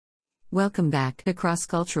Welcome back to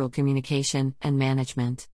Cross-Cultural Communication and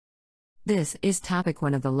Management. This is topic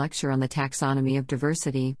 1 of the lecture on the Taxonomy of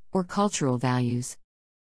Diversity, or cultural values.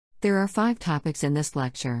 There are 5 topics in this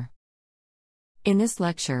lecture. In this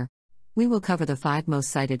lecture, we will cover the 5 most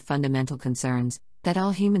cited fundamental concerns that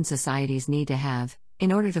all human societies need to have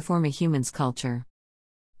in order to form a human's culture.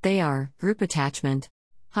 They are group attachment,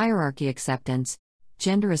 hierarchy acceptance,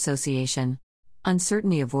 gender association,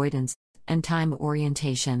 uncertainty avoidance, and time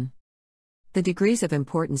orientation. The degrees of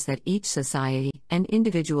importance that each society and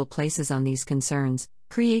individual places on these concerns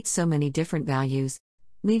creates so many different values,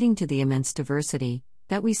 leading to the immense diversity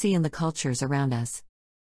that we see in the cultures around us.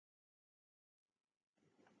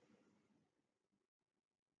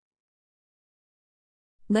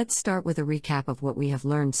 Let's start with a recap of what we have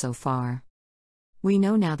learned so far. We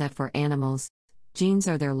know now that for animals, genes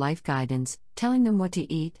are their life guidance, telling them what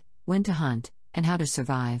to eat, when to hunt, and how to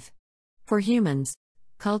survive. For humans,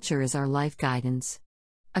 culture is our life guidance.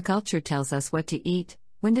 A culture tells us what to eat,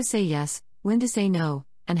 when to say yes, when to say no,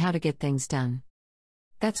 and how to get things done.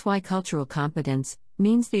 That's why cultural competence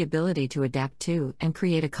means the ability to adapt to and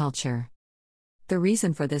create a culture. The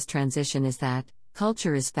reason for this transition is that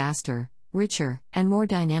culture is faster, richer, and more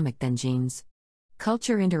dynamic than genes.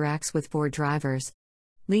 Culture interacts with 4 drivers,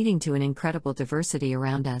 leading to an incredible diversity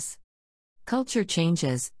around us. Culture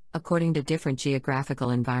changes according to different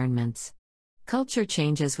geographical environments. Culture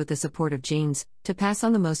changes with the support of genes to pass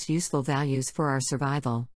on the most useful values for our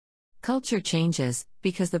survival. Culture changes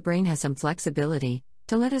because the brain has some flexibility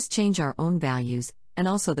to let us change our own values and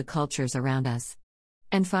also the cultures around us.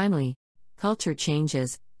 And finally, culture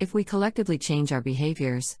changes if we collectively change our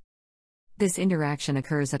behaviors. This interaction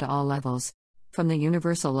occurs at all levels, from the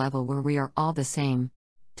universal level where we are all the same,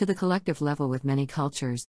 to the collective level with many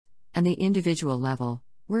cultures, and the individual level,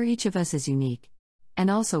 where each of us is unique, and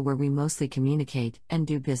also where we mostly communicate and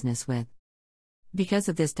do business with. Because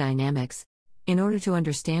of this dynamics, in order to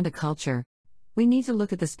understand a culture, we need to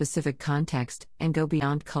look at the specific context and go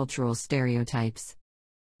beyond cultural stereotypes.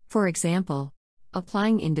 For example,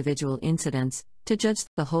 applying individual incidents to judge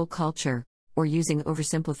the whole culture, or using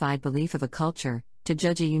oversimplified belief of a culture to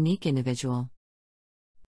judge a unique individual.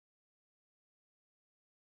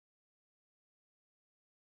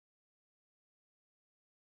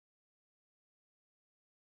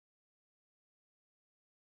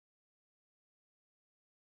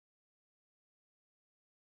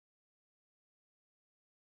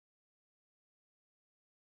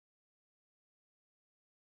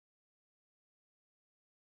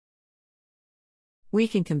 We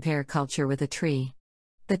can compare culture with a tree.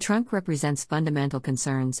 The trunk represents fundamental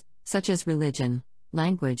concerns, such as religion,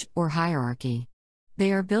 language, or hierarchy.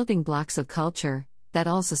 They are building blocks of culture that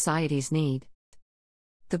all societies need.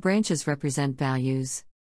 The branches represent values.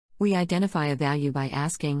 We identify a value by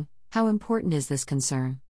asking, how important is this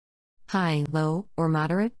concern? High, low, or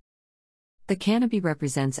moderate? The canopy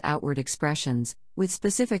represents outward expressions, with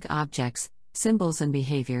specific objects, symbols, and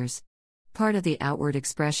behaviors. Part of the outward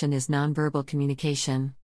expression is nonverbal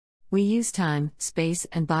communication. We use time, space,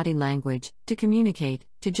 and body language to communicate,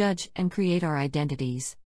 to judge, and create our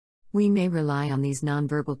identities. We may rely on these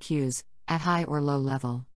nonverbal cues at high or low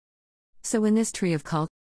level. So in this tree of culture,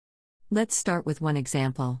 let's start with one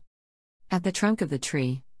example. At the trunk of the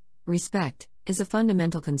tree, respect is a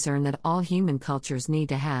fundamental concern that all human cultures need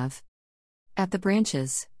to have. At the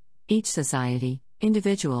branches, each society,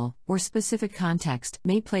 individual, or specific context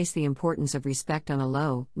may place the importance of respect on a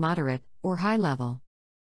low, moderate, or high level.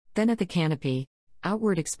 Then at the canopy,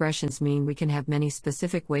 outward expressions mean we can have many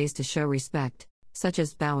specific ways to show respect, such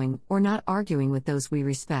as bowing or not arguing with those we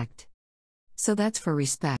respect. So that's for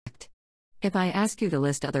respect. If I ask you to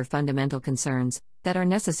list other fundamental concerns that are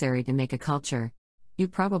necessary to make a culture, you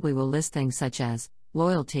probably will list things such as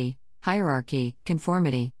loyalty, hierarchy,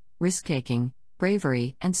 conformity, risk-taking,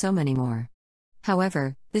 bravery, and so many more.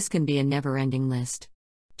 However, this can be a never-ending list.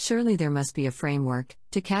 Surely there must be a framework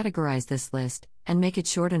to categorize this list and make it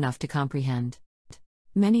short enough to comprehend.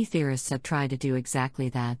 Many theorists have tried to do exactly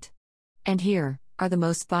that. And here are the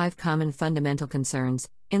most 5 common fundamental concerns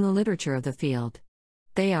in the literature of the field.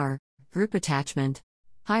 They are group attachment,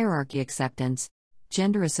 hierarchy acceptance,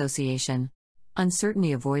 gender association,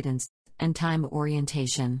 uncertainty avoidance, and time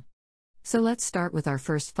orientation. So let's start with our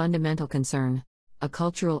first fundamental concern, a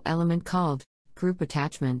cultural element called group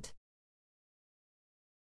attachment.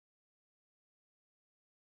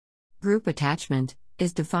 Group attachment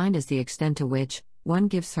is defined as the extent to which one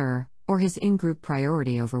gives her or his in-group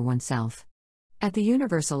priority over oneself. At the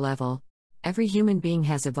universal level, every human being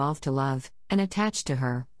has evolved to love and attach to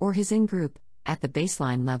her or his in-group at the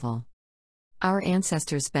baseline level. Our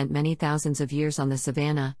ancestors spent many thousands of years on the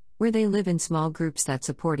savannah, where they live in small groups that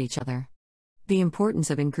support each other. The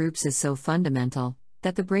importance of in-groups is so fundamental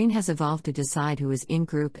that the brain has evolved to decide who is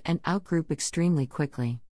in-group and out-group extremely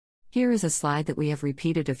quickly. Here is a slide that we have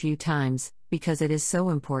repeated a few times, because it is so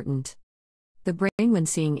important. The brain, when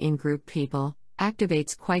seeing in-group people,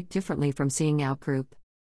 activates quite differently from seeing out-group.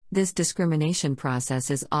 This discrimination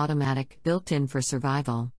process is automatic, built in for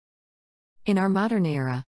survival. In our modern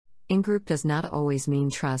era, in-group does not always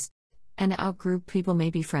mean trust, and out-group people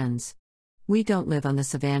may be friends. We don't live on the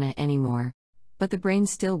savannah anymore, but the brain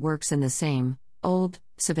still works in the same, old,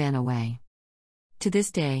 savannah way. To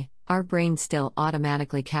this day, our brain still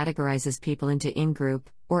automatically categorizes people into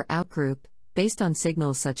in-group or out-group, based on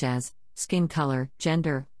signals such as skin color,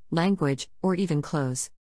 gender, language, or even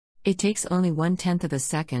clothes. It takes only 1/10 of a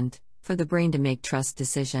second for the brain to make trust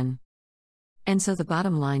decision. And so the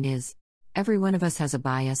bottom line is, every one of us has a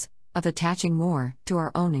bias of attaching more to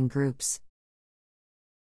our own in-groups.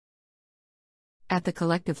 At the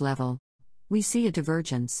collective level, we see a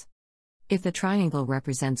divergence. If the triangle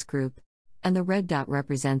represents group, and the red dot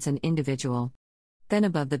represents an individual, then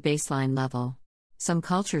above the baseline level, some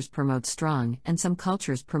cultures promote strong and some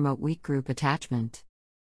cultures promote weak group attachment.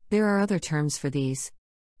 There are other terms for these.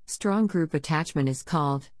 Strong group attachment is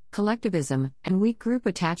called collectivism, and weak group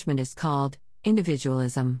attachment is called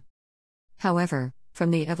individualism. However,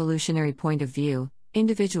 from the evolutionary point of view,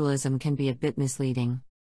 individualism can be a bit misleading.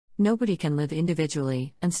 Nobody can live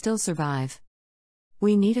individually and still survive.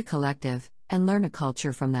 We need a collective, and learn a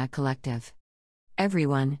culture from that collective.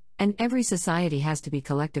 Everyone, and every society has to be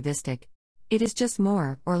collectivistic. It is just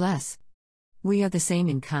more or less. We are the same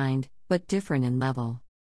in kind, but different in level.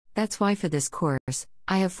 That's why for this course,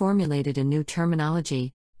 I have formulated a new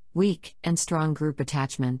terminology: weak and strong group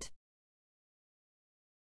attachment.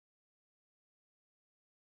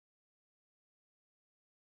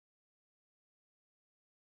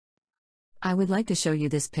 I would like to show you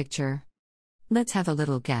this picture. Let's have a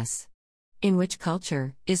little guess. In which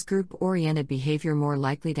culture is group-oriented behavior more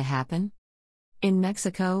likely to happen? In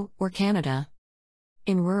Mexico or Canada?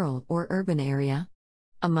 In rural or urban area?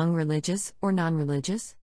 Among religious or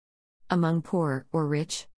non-religious? Among poor or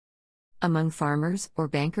rich? Among farmers or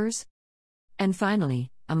bankers? And finally,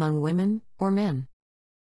 among women or men?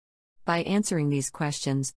 By answering these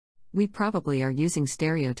questions, we probably are using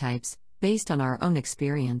stereotypes based on our own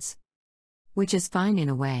experience. Which is fine in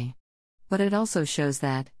a way. But it also shows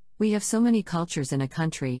that we have so many cultures in a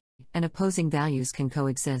country, and opposing values can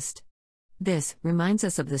coexist. This reminds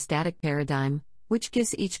us of the static paradigm, which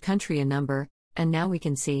gives each country a number, and now we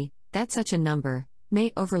can see that such a number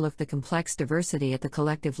may overlook the complex diversity at the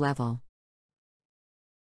collective level.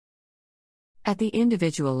 At the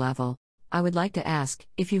individual level, I would like to ask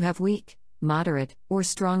if you have weak, moderate, or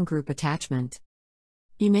strong group attachment.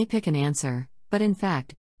 You may pick an answer, but in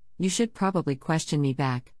fact, you should probably question me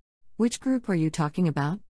back. Which group are you talking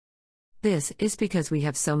about? This is because we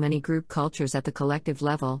have so many group cultures at the collective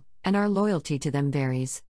level, and our loyalty to them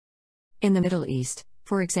varies. In the Middle East,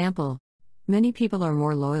 for example, many people are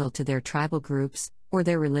more loyal to their tribal groups, or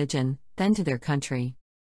their religion, than to their country.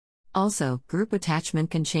 Also, group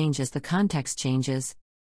attachment can change as the context changes.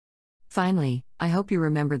 Finally, I hope you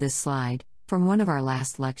remember this slide from one of our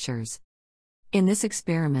last lectures. In this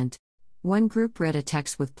experiment, one group read a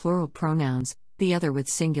text with plural pronouns, the other with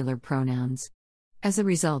singular pronouns. As a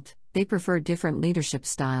result, they preferred different leadership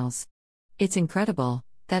styles. It's incredible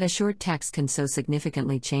that a short text can so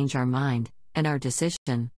significantly change our mind and our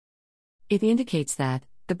decision. It indicates that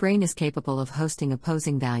the brain is capable of hosting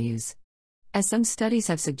opposing values. As some studies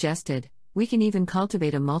have suggested, we can even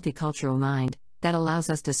cultivate a multicultural mind that allows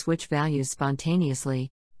us to switch values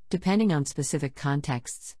spontaneously, depending on specific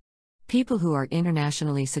contexts. People who are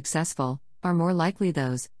internationally successful are more likely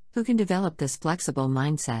those who can develop this flexible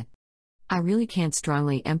mindset. I really can't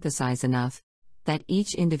strongly emphasize enough that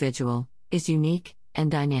each individual is unique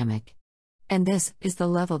and dynamic. And this is the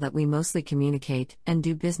level that we mostly communicate and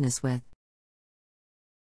do business with.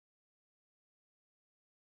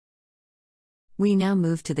 We now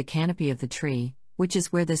move to the canopy of the tree, which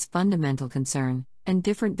is where this fundamental concern and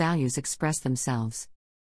different values express themselves.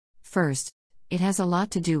 First, it has a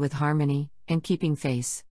lot to do with harmony and keeping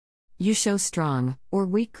face. You show strong or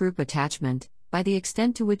weak group attachment by the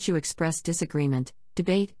extent to which you express disagreement,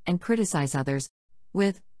 debate, and criticize others,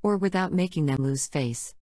 with or without making them lose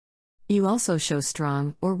face. You also show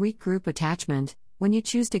strong or weak group attachment when you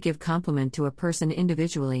choose to give compliment to a person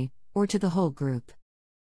individually or to the whole group.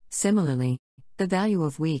 Similarly, the value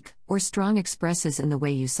of weak or strong expresses in the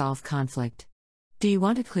way you solve conflict. Do you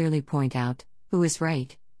want to clearly point out who is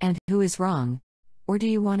right and who is wrong? Or do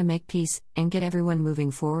you want to make peace and get everyone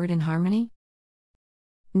moving forward in harmony?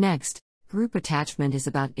 Next, group attachment is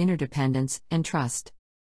about interdependence and trust.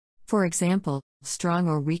 For example, strong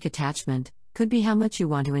or weak attachment could be how much you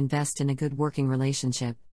want to invest in a good working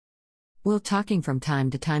relationship. Will talking from time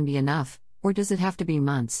to time be enough, or does it have to be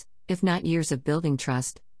months, if not years of building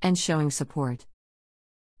trust and showing support?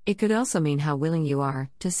 It could also mean how willing you are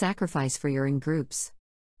to sacrifice for your in-groups.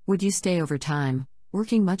 Would you stay over time,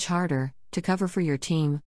 working much harder, to cover for your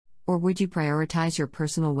team? Or would you prioritize your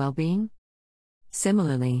personal well-being?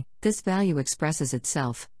 Similarly, this value expresses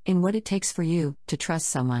itself in what it takes for you to trust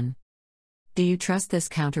someone. Do you trust this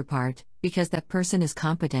counterpart because that person is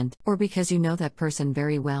competent, or because you know that person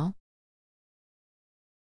very well?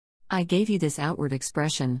 I gave you this outward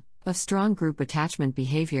expression of strong group attachment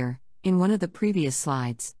behavior in one of the previous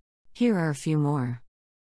slides. Here are a few more.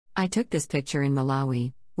 I took this picture in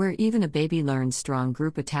Malawi, where even a baby learns strong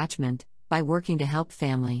group attachment by working to help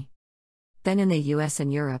family. Then in the US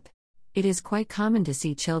and Europe, it is quite common to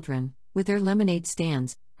see children, with their lemonade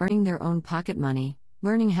stands, earning their own pocket money,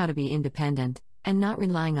 learning how to be independent, and not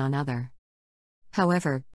relying on others.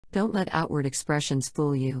 However, don't let outward expressions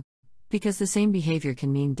fool you, because the same behavior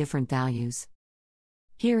can mean different values.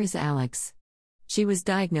 Here is Alex. She was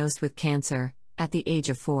diagnosed with cancer at the age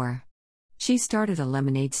of 4. She started a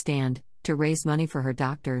lemonade stand to raise money for her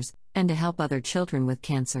doctors and to help other children with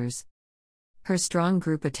cancers. Her strong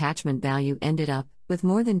group attachment value ended up with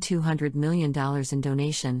more than $200 million in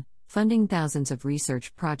donation, funding thousands of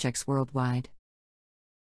research projects worldwide.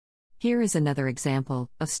 Here is another example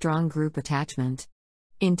of strong group attachment.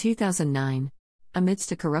 In 2009,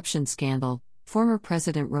 amidst a corruption scandal, former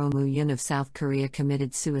President Roh Moo-hyun of South Korea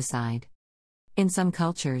committed suicide. In some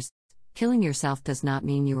cultures, killing yourself does not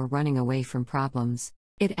mean you are running away from problems.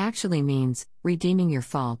 It actually means redeeming your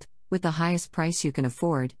fault with the highest price you can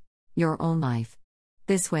afford, your own life.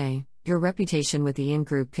 This way, your reputation with the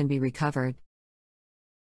in-group can be recovered.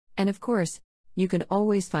 And of course, you can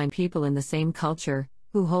always find people in the same culture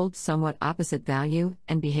who hold somewhat opposite value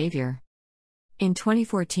and behavior. In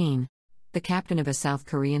 2014, the captain of a South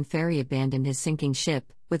Korean ferry abandoned his sinking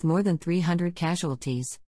ship, with more than 300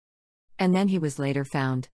 casualties. And then he was later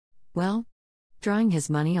found, well, drawing his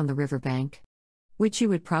money on the riverbank. Which you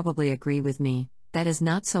would probably agree with me, that is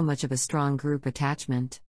not so much of a strong group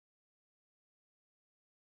attachment.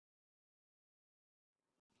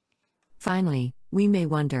 Finally, we may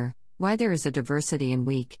wonder why there is a diversity in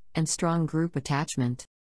weak and strong group attachment.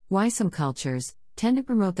 Why some cultures tend to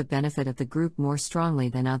promote the benefit of the group more strongly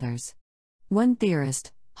than others. One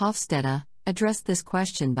theorist, Hofstede, addressed this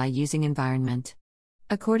question by using environment.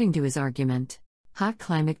 According to his argument, hot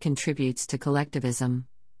climate contributes to collectivism,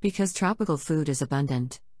 because tropical food is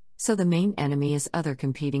abundant, so the main enemy is other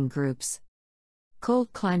competing groups.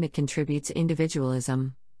 Cold climate contributes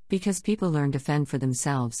individualism, because people learn to fend for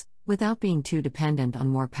themselves, without being too dependent on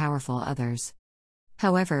more powerful others.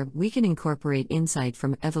 However, we can incorporate insight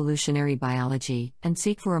from evolutionary biology and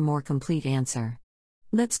seek for a more complete answer.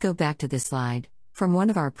 Let's go back to this slide, from one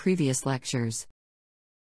of our previous lectures.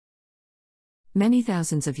 Many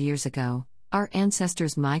thousands of years ago, our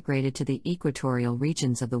ancestors migrated to the equatorial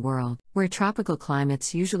regions of the world, where tropical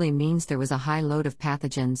climates usually means there was a high load of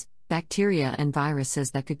pathogens, bacteria and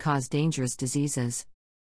viruses that could cause dangerous diseases.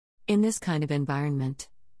 In this kind of environment,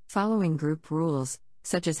 following group rules,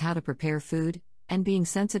 such as how to prepare food, and being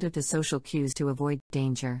sensitive to social cues to avoid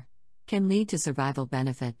danger, can lead to survival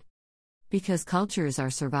benefit. Because culture is our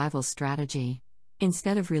survival strategy,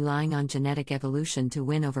 instead of relying on genetic evolution to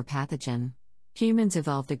win over pathogen, humans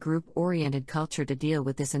evolved a group-oriented culture to deal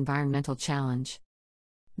with this environmental challenge.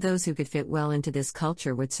 Those who could fit well into this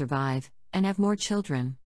culture would survive, and have more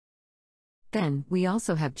children. Then, we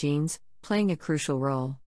also have genes, playing a crucial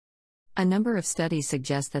role. A number of studies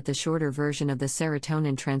suggest that the shorter version of the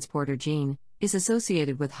serotonin transporter gene is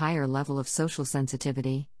associated with higher level of social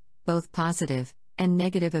sensitivity, both positive and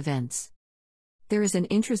negative events. There is an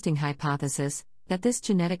interesting hypothesis that this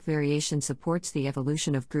genetic variation supports the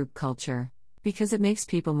evolution of group culture, because it makes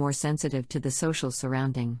people more sensitive to the social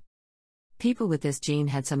surrounding. People with this gene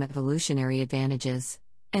had some evolutionary advantages,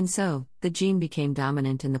 and so, the gene became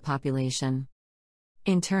dominant in the population.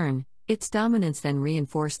 In turn, its dominance then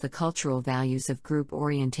reinforced the cultural values of group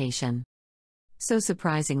orientation. So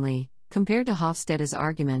surprisingly, compared to Hofstede's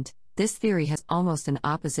argument, this theory has almost an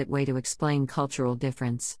opposite way to explain cultural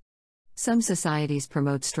difference. Some societies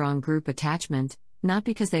promote strong group attachment, not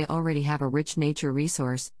because they already have a rich nature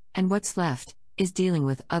resource, and what's left is dealing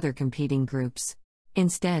with other competing groups.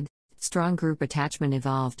 Instead, strong group attachment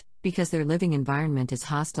evolved because their living environment is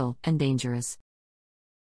hostile and dangerous.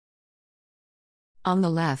 On the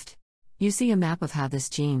left, you see a map of how this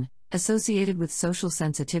gene, associated with social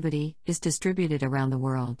sensitivity, is distributed around the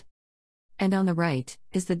world. And on the right,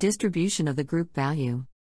 is the distribution of the group value.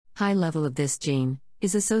 High level of this gene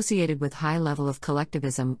is associated with high level of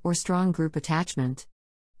collectivism or strong group attachment.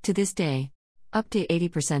 To this day, up to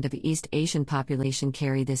 80% of East Asian population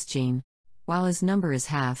carry this gene, while its number is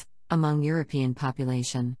half among European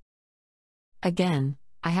population. Again,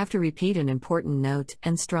 I have to repeat an important note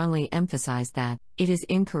and strongly emphasize that it is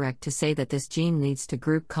incorrect to say that this gene leads to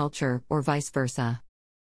group culture or vice versa.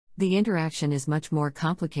 The interaction is much more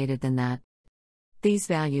complicated than that. These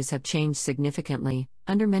values have changed significantly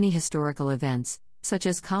under many historical events, such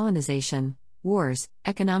as colonization, wars,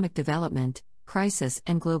 economic development, crisis,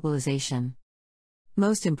 and globalization.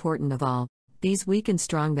 Most important of all, these weak and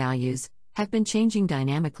strong values have been changing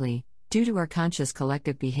dynamically due to our conscious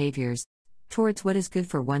collective behaviors towards what is good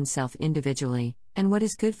for oneself individually and what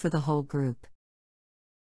is good for the whole group.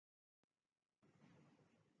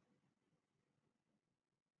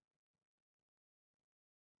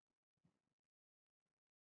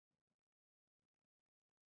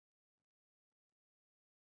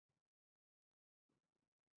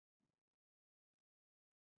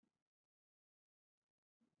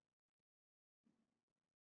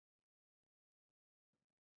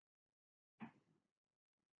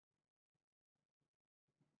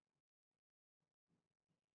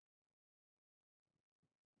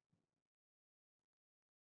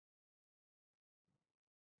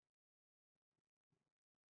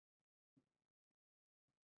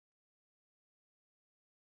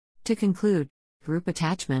 To conclude, group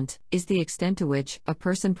attachment is the extent to which a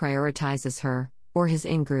person prioritizes her or his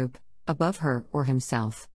in-group above her or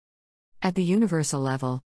himself. At the universal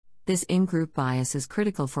level, this in-group bias is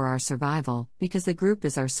critical for our survival because the group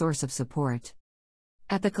is our source of support.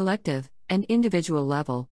 At the collective and individual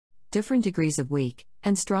level, different degrees of weak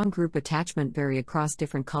and strong group attachment vary across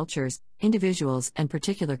different cultures, individuals, and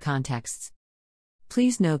particular contexts.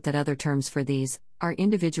 Please note that other terms for these are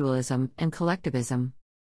individualism and collectivism.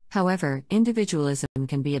 However, individualism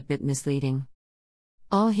can be a bit misleading.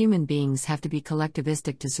 All human beings have to be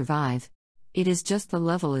collectivistic to survive. It is just the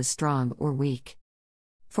level is strong or weak.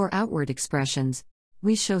 For outward expressions,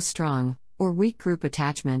 we show strong or weak group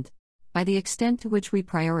attachment by the extent to which we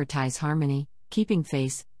prioritize harmony, keeping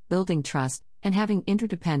faith, building trust, and having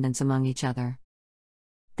interdependence among each other.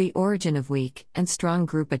 The origin of weak and strong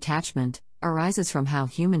group attachment arises from how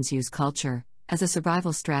humans use culture as a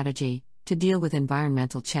survival strategy to deal with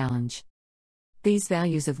environmental challenge. These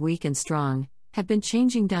values of weak and strong have been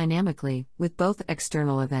changing dynamically with both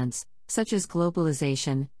external events, such as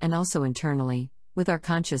globalization, and also internally, with our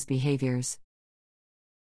conscious behaviors.